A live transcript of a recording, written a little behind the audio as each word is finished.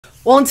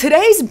Well, in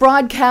today's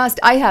broadcast,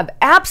 I have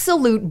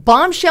absolute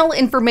bombshell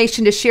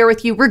information to share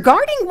with you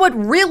regarding what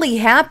really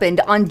happened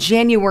on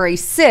January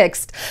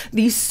 6th,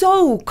 the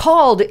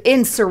so-called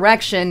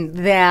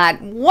insurrection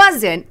that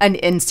wasn't an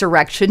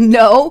insurrection.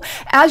 No,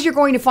 as you're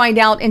going to find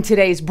out in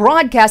today's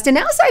broadcast, and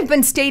as I've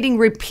been stating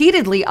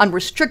repeatedly on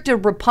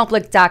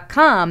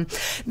RestrictedRepublic.com,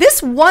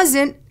 this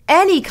wasn't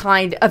any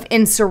kind of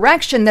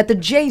insurrection that the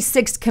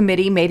J6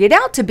 committee made it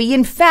out to be.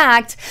 In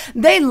fact,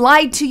 they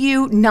lied to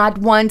you not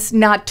once,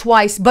 not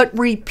twice, but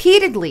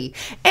repeatedly.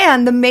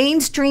 And the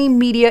mainstream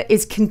media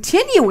is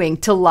continuing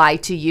to lie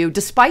to you,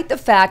 despite the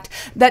fact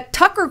that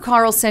Tucker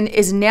Carlson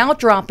is now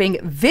dropping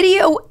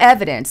video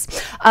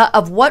evidence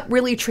of what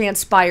really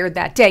transpired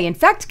that day. In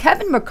fact,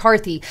 Kevin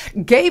McCarthy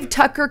gave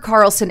Tucker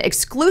Carlson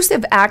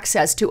exclusive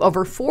access to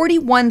over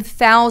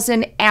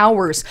 41,000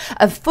 hours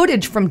of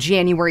footage from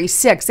January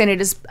 6th, and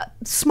it is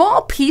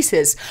small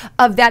pieces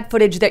of that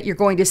footage that you're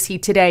going to see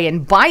today.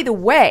 And by the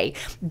way,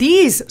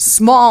 these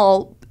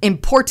small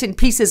important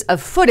pieces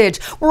of footage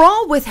were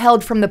all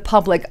withheld from the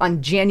public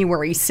on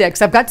January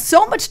 6th. I've got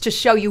so much to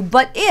show you,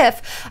 but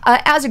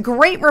as a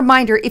great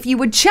reminder, if you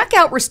would check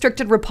out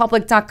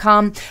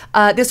RestrictedRepublic.com,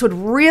 this would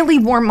really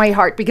warm my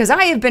heart because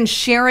I have been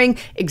sharing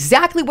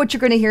exactly what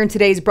you're going to hear in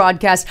today's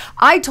broadcast.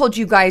 I told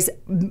you guys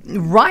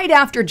right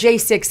after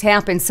J6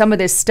 happened, some of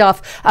this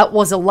stuff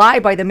was a lie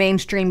by the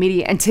mainstream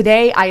media, and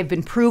today I have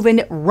been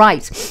proven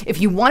right.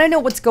 If you want to know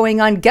what's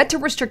going on, get to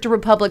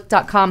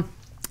RestrictedRepublic.com.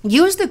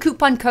 Use the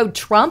coupon code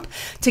TRUMP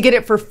to get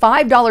it for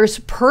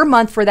 $5 per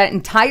month for that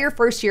entire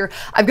first year.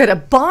 I've got a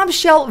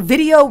bombshell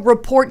video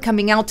report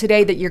coming out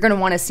today that you're going to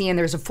want to see, and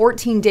there's a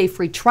 14-day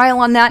free trial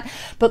on that.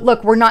 But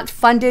look, we're not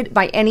funded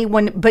by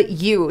anyone but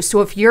you.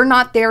 So if you're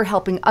not there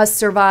helping us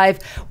survive,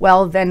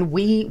 well, then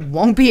we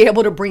won't be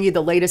able to bring you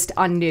the latest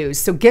on news.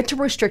 So get to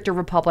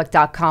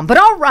RestrictedRepublic.com. But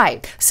all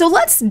right, so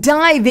let's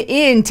dive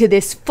into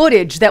this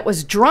footage that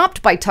was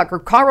dropped by Tucker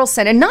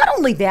Carlson. And not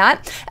only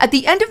that, at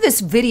the end of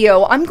this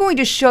video, I'm going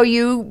to show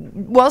you,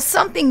 well,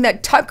 something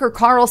that Tucker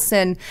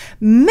Carlson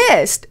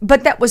missed,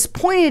 but that was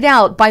pointed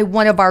out by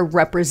one of our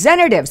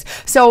representatives.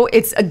 So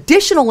it's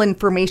additional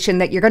information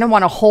that you're going to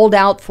want to hold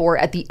out for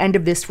at the end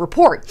of this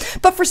report.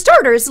 But for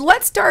starters,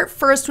 let's start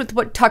first with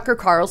what Tucker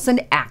Carlson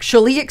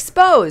actually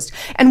exposed.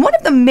 And one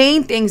of the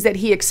main things that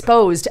he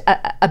exposed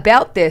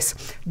about this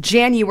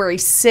January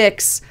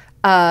 6th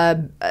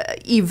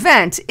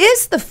event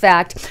is the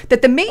fact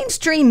that the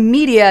mainstream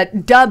media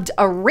dubbed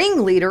a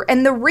ringleader,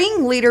 and the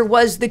ringleader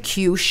was the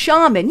Q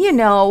shaman, you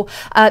know,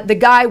 the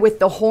guy with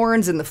the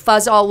horns and the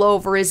fuzz all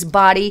over his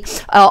body,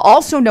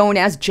 also known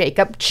as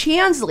Jacob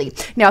Chansley.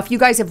 Now, if you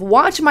guys have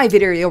watched my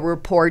video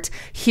report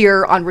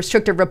here on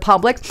Restricted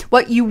Republic,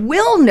 what you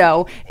will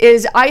know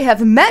is I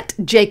have met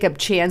Jacob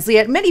Chansley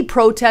at many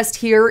protests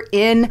here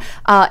in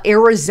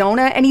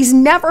Arizona, and he's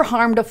never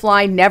harmed a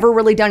fly, never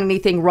really done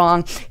anything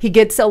wrong. He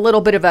gets a little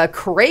bit of a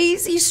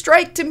crazy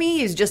strike to me.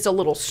 He's just a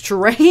little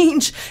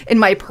strange in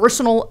my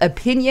personal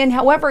opinion.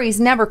 However, he's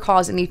never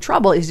caused any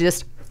trouble. He's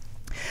just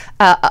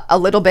a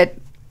little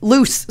bit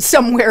loose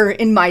somewhere,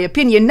 in my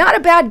opinion. Not a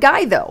bad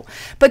guy, though.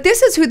 But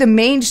this is who the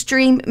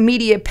mainstream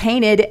media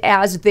painted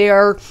as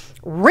their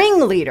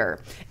ringleader.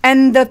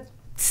 And the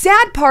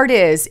sad part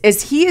is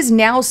he is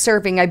now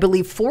serving, I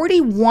believe,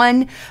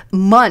 41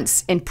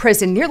 months in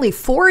prison, nearly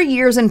 4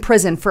 years in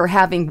prison for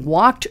having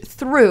walked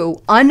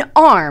through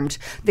unarmed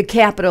the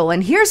Capitol.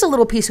 And here's a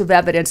little piece of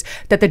evidence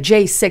that the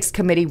J6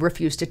 committee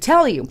refused to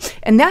tell you.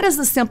 And that is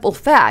the simple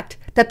fact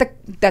that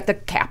the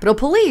Capitol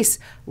Police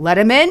let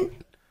him in.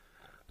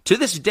 To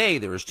this day,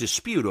 there is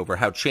dispute over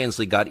how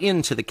Chansley got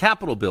into the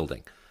Capitol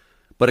building.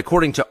 But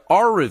according to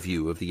our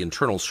review of the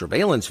internal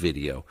surveillance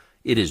video,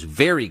 it is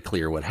very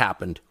clear what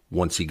happened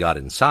once he got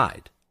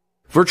inside.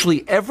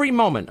 Virtually every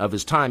moment of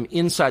his time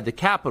inside the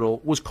Capitol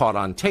was caught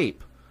on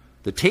tape.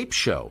 The tapes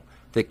show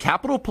that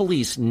Capitol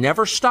Police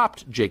never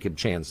stopped Jacob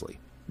Chansley.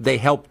 They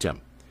helped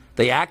him.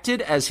 They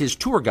acted as his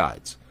tour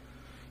guides.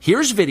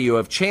 Here's video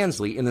of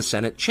Chansley in the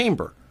Senate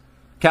chamber.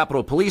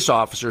 Capitol Police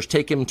officers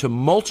take him to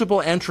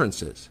multiple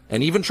entrances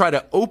and even try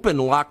to open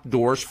locked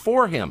doors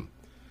for him.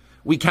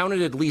 We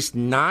counted at least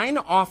 9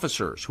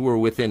 officers who were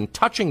within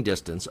touching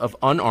distance of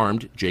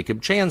unarmed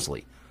Jacob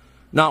Chansley.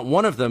 Not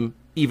one of them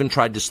even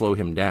tried to slow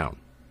him down.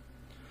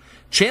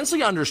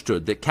 Chansley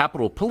understood that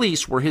Capitol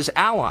Police were his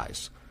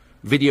allies.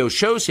 Video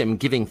shows him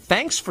giving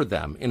thanks for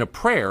them in a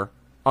prayer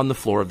on the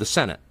floor of the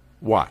Senate.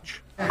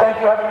 Watch.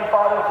 Thank you, Heavenly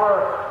Father,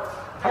 for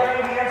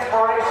giving the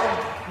inspiration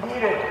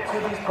needed to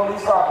these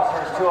police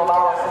officers to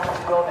allow us in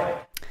this building.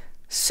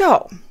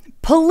 So,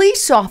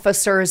 police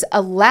officers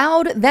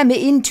allowed them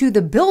into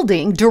the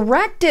building,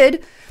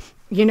 directed,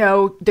 you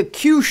know, the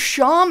Q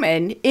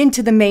shaman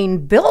into the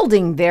main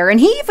building there. And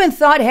he even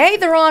thought, hey,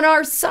 they're on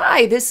our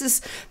side. This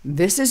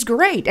is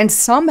great. And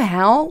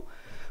somehow,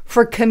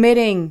 for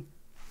committing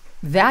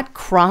that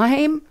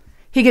crime,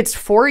 He gets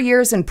 4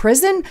 years in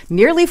prison,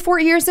 nearly 4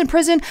 years in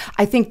prison.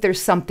 I think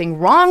there's something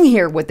wrong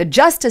here with the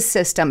justice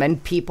system,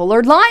 and people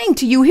are lying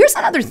to you. Here's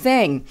another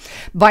thing,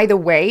 by the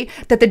way,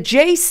 that the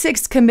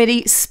J6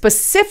 committee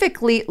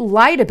specifically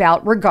lied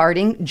about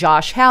regarding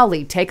Josh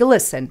Hawley. Take a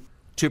listen.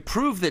 To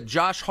prove that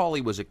Josh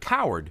Hawley was a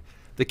coward,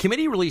 the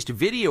committee released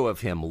video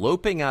of him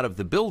loping out of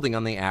the building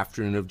on the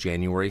afternoon of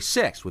January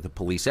 6th with a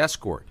police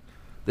escort.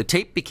 The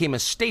tape became a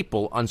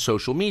staple on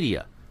social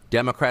media.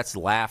 Democrats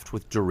laughed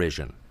with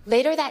derision.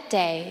 Later that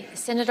day,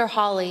 Senator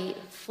Hawley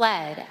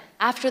fled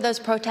after those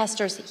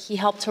protesters he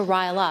helped to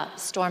rile up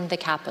stormed the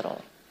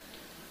Capitol.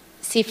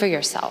 See for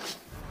yourself.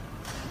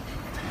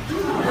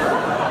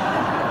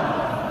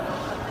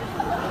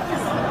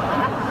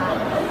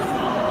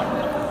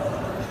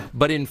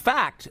 But in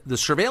fact, the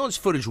surveillance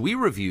footage we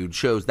reviewed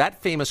shows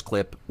that famous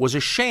clip was a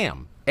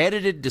sham,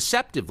 edited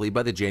deceptively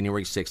by the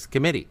January 6th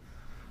committee.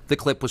 The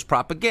clip was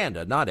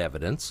propaganda, not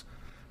evidence.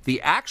 The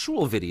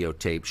actual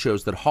videotape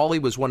shows that Hawley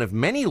was one of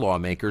many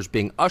lawmakers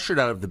being ushered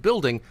out of the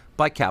building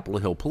by Capitol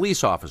Hill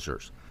police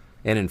officers.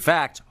 And in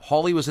fact,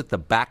 Hawley was at the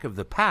back of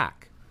the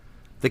pack.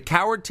 The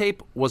coward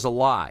tape was a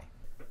lie.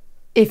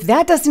 If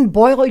that doesn't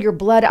boil your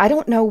blood, I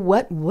don't know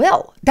what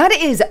will. That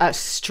is a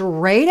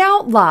straight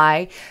out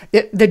lie.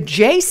 The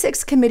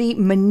J6 committee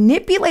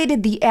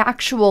manipulated the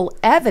actual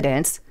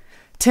evidence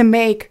to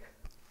make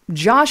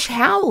Josh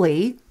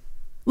Hawley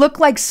look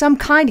like some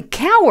kind of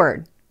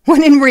coward,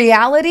 when in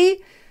reality,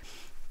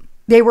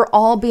 they were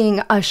all being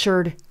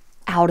ushered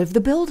out of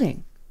the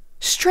building.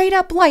 Straight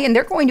up lie. And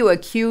they're going to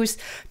accuse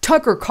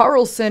Tucker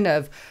Carlson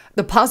of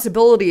the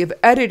possibility of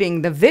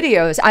editing the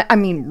videos. I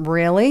mean,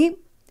 really?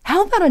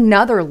 How about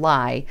another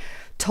lie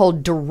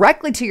told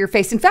directly to your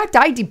face? In fact,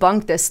 I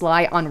debunked this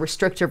lie on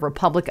Restrictive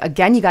Republic.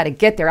 Again, you got to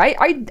get there. I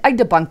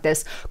debunked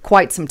this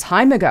quite some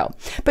time ago.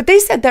 But they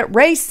said that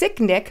Ray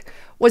Sicknick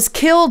was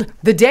killed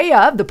the day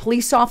of, the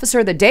police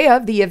officer, the day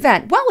of the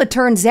event. Well, it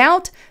turns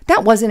out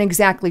that wasn't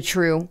exactly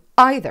true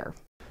either.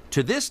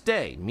 To this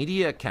day,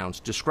 media accounts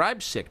describe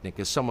Sicknick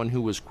as someone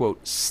who was,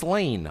 quote,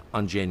 slain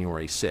on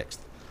January 6th.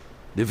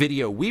 The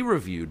video we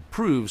reviewed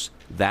proves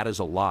that is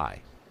a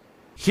lie.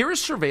 Here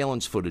is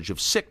surveillance footage of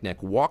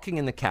Sicknick walking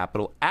in the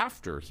Capitol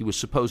after he was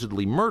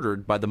supposedly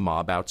murdered by the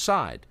mob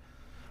outside.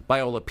 By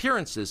all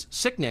appearances,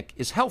 Sicknick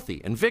is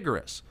healthy and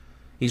vigorous.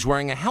 He's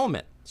wearing a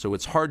helmet, so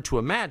it's hard to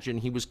imagine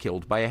he was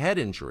killed by a head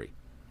injury.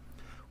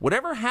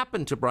 Whatever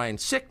happened to Brian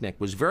Sicknick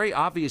was very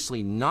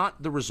obviously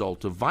not the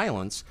result of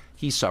violence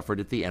he suffered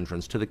at the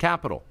entrance to the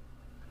Capitol.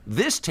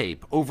 This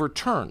tape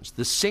overturns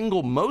the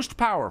single most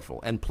powerful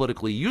and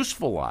politically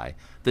useful lie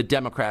the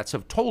Democrats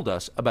have told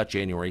us about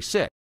January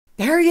 6th.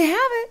 There you have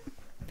it.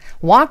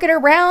 Walking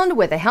around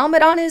with a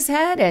helmet on his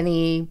head, and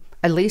he,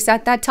 at least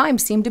at that time,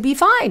 seemed to be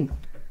fine.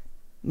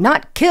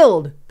 Not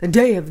killed the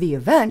day of the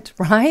event,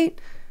 right?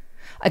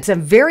 It's a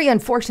very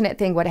unfortunate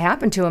thing what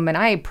happened to him, and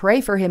I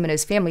pray for him and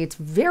his family. It's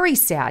very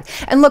sad.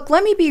 And look,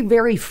 let me be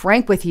very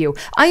frank with you.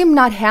 I am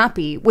not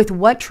happy with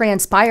what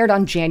transpired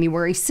on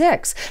January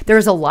 6th.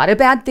 There's a lot of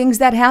bad things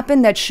that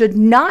happened that should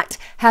not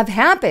have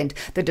happened.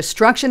 The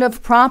destruction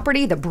of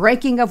property, the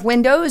breaking of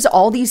windows,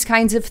 all these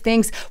kinds of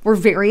things were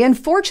very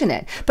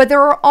unfortunate. But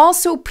there are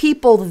also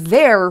people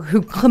there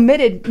who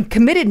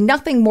committed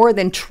nothing more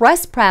than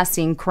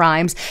trespassing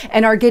crimes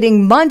and are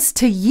getting months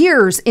to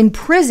years in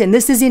prison.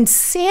 This is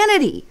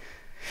insanity.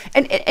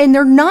 And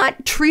they're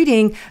not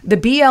treating the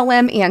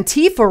BLM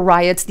Antifa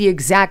riots the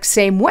exact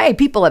same way.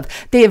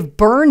 They have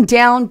burned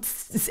down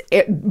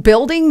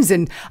buildings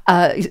and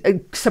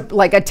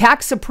like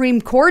attacked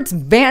Supreme Courts,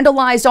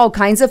 vandalized all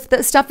kinds of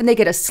stuff, and they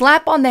get a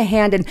slap on the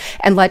hand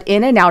and let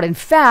in and out. In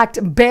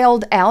fact,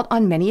 bailed out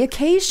on many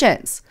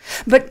occasions.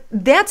 But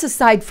that's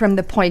aside from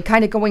the point,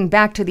 kind of going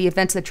back to the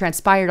events that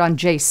transpired on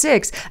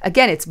J6.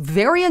 Again, it's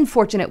very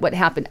unfortunate what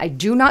happened. I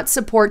do not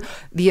support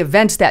the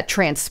events that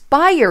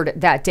transpired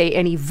that day,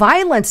 any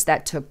violence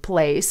that took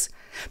place.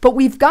 But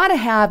we've got to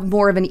have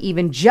more of an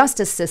even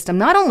justice system.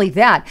 Not only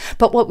that,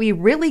 but what we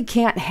really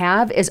can't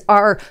have is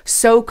our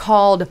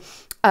so-called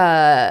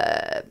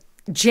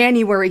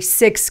January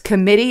 6th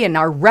committee and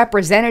our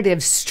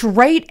representatives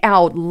straight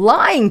out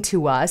lying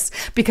to us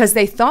because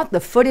they thought the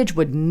footage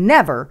would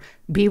never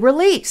be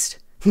released.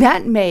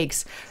 That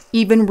makes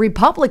even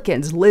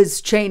Republicans,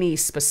 Liz Cheney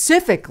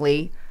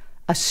specifically,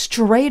 a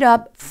straight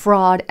up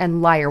fraud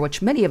and liar,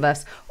 which many of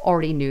us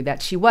already knew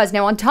that she was.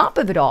 Now, on top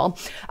of it all,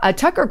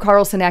 Tucker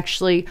Carlson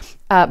actually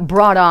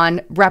brought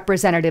on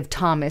Representative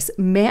Thomas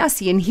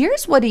Massie, and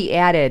here's what he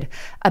added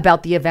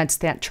about the events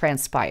that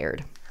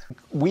transpired.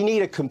 We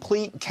need a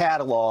complete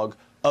catalog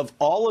of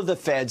all of the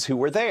feds who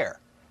were there.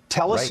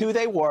 Tell us who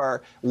they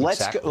were.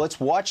 Let's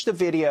watch the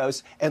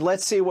videos and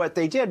let's see what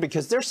they did,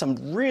 because there's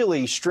some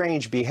really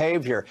strange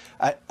behavior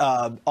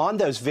on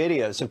those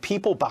videos of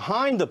people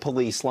behind the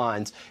police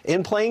lines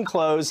in plain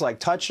clothes, like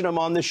touching them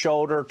on the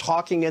shoulder,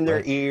 talking in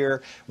their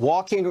ear,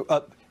 walking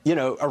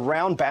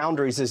around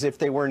boundaries as if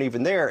they weren't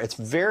even there. It's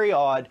very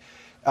odd.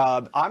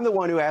 I'm the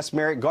one who asked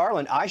Merrick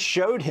Garland. I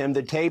showed him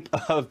the tape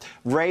of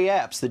Ray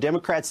Epps. The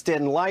Democrats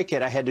didn't like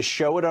it. I had to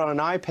show it on an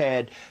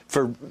iPad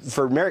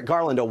for Merrick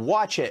Garland to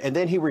watch it, and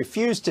then he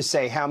refused to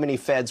say how many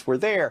feds were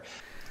there.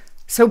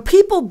 So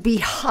people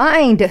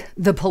behind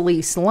the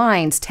police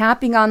lines,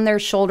 tapping on their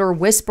shoulder,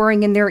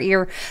 whispering in their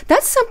ear,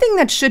 that's something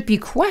that should be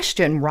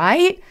questioned,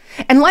 right?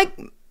 And like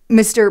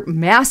Mr.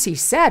 Massey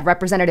said,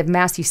 Representative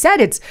Massey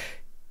said,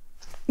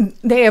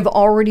 they have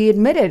already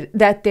admitted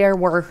that there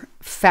were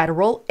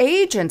federal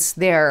agents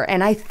there.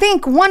 And I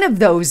think one of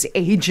those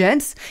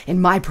agents,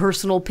 in my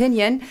personal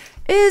opinion,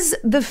 is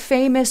the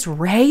famous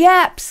Ray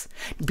Epps.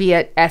 Be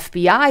it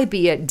FBI,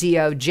 be it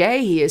DOJ,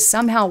 he is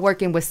somehow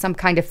working with some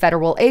kind of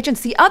federal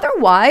agency.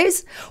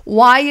 Otherwise,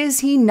 why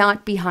is he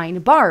not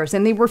behind bars?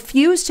 And they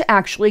refuse to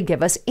actually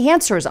give us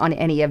answers on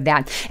any of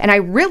that. And I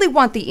really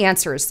want the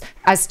answers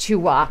as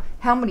to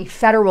how many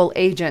federal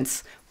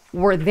agents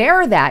were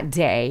there that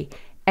day.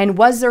 And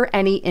was there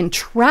any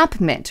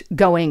entrapment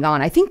going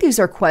on? I think these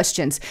are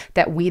questions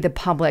that we, the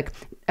public,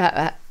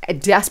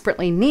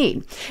 desperately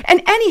need.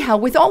 And anyhow,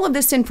 with all of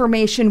this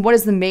information, what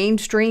does the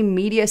mainstream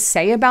media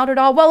say about it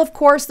all? Well, of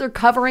course, they're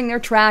covering their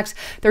tracks.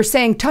 They're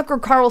saying Tucker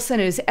Carlson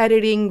is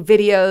editing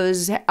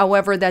videos.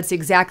 However, that's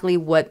exactly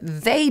what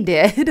they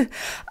did.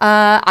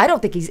 I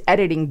don't think he's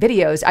editing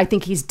videos. I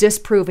think he's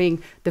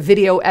disproving the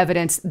video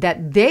evidence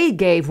that they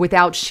gave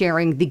without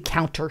sharing the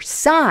counter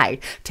side.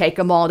 Take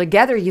them all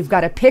together, you've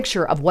got a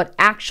picture of what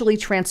actually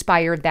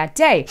transpired that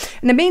day.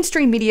 And the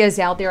mainstream media is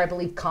out there. I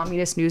believe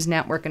Communist News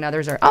Network and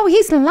others are, oh,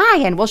 he's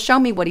lying. Well, show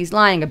me what he's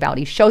lying about.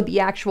 He showed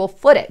the actual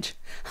footage.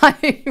 I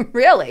mean,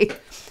 really?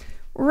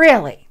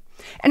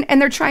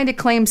 And they're trying to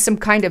claim some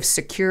kind of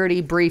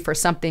security brief or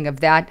something of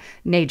that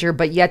nature,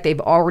 but yet they've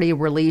already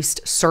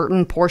released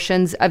certain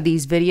portions of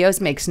these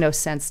videos. Makes no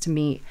sense to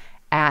me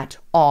at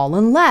all,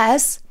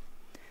 unless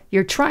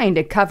you're trying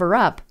to cover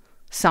up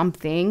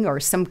something or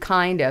some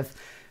kind of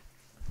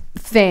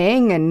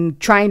thing and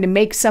trying to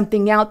make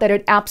something out that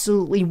it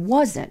absolutely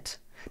wasn't.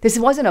 This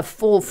wasn't a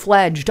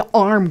full-fledged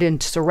armed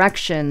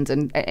insurrections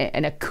and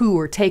a coup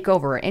or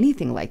takeover or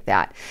anything like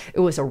that.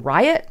 It was a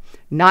riot,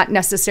 not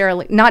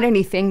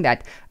anything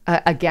that,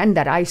 again,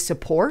 that I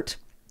support.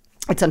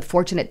 It's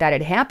unfortunate that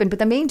it happened, but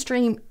the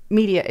mainstream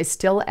media is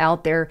still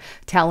out there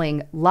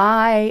telling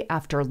lie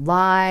after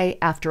lie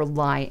after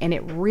lie, and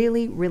it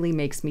really, really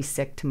makes me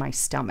sick to my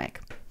stomach.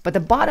 But the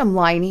bottom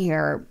line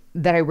here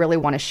that I really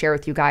want to share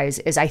with you guys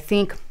is I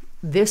think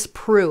this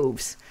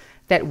proves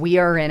that we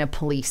are in a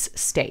police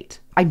state.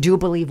 I do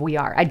believe we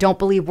are. I don't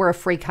believe we're a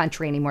free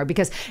country anymore,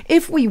 because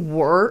if we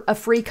were a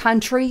free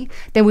country,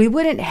 then we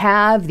wouldn't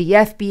have the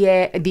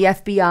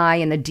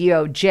FBI and the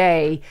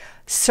DOJ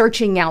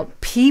searching out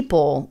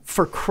people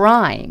for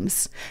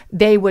crimes.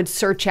 They would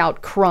search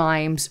out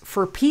crimes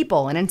for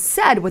people. And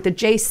instead, with the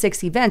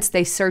J6 events,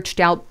 they searched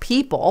out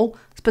people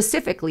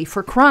specifically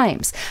for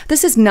crimes.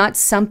 This is not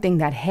something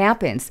that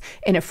happens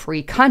in a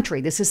free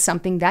country. This is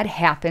something that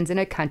happens in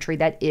a country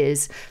that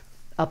is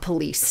a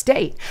police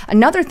state.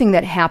 Another thing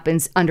that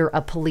happens under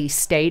a police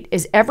state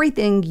is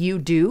everything you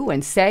do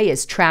and say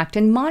is tracked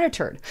and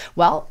monitored.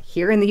 Well,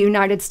 here in the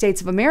United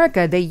States of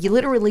America, they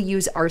literally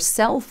use our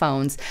cell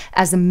phones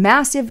as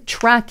massive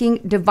tracking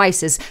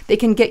devices. They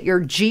can get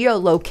your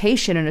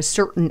geolocation in a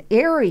certain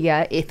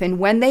area if and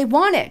when they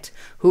want it.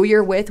 Who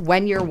you're with,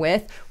 when you're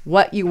with,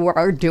 what you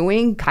are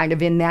doing kind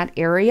of in that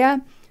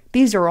area.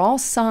 These are all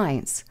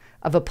signs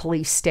of a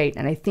police state.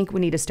 And I think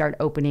we need to start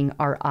opening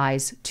our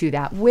eyes to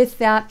that. With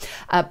that,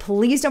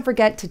 please don't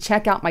forget to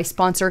check out my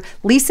sponsor,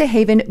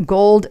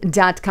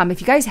 LisaHavenGold.com. If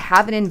you guys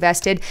haven't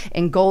invested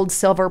in gold,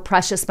 silver,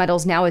 precious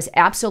metals, now is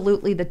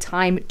absolutely the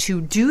time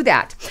to do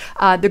that.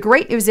 The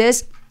great news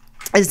is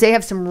they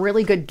have some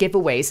really good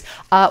giveaways.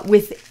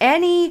 With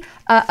any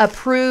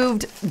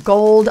approved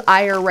gold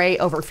IRA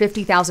over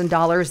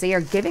 $50,000, they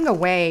are giving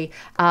away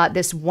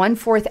this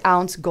 1/4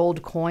 ounce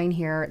gold coin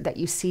here that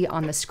you see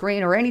on the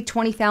screen, or any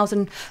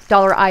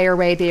 $20,000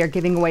 IRA. They are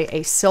giving away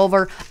a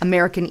silver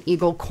American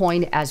Eagle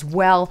coin as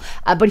well.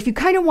 But if you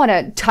kind of want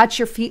to touch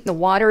your feet in the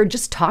water,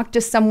 just talk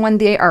to someone.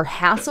 They are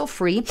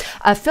hassle-free.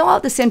 Fill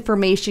out this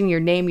information, your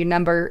name, your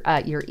number,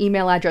 your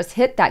email address,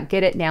 hit that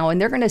get it now,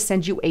 and they're going to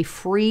send you a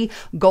free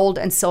gold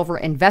and silver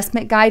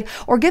investment guide,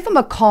 or give them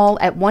a call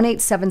at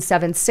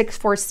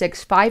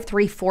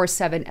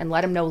 1-877-646-5347 and let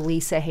them know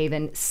Lisa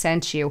Haven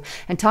sent you,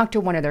 and talk to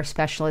one of their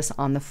specialists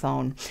on the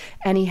phone.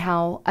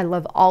 Anyhow, I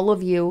love all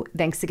of you.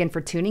 Thanks again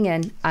for tuning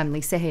in. I'm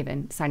Lisa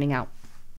Haven, signing out.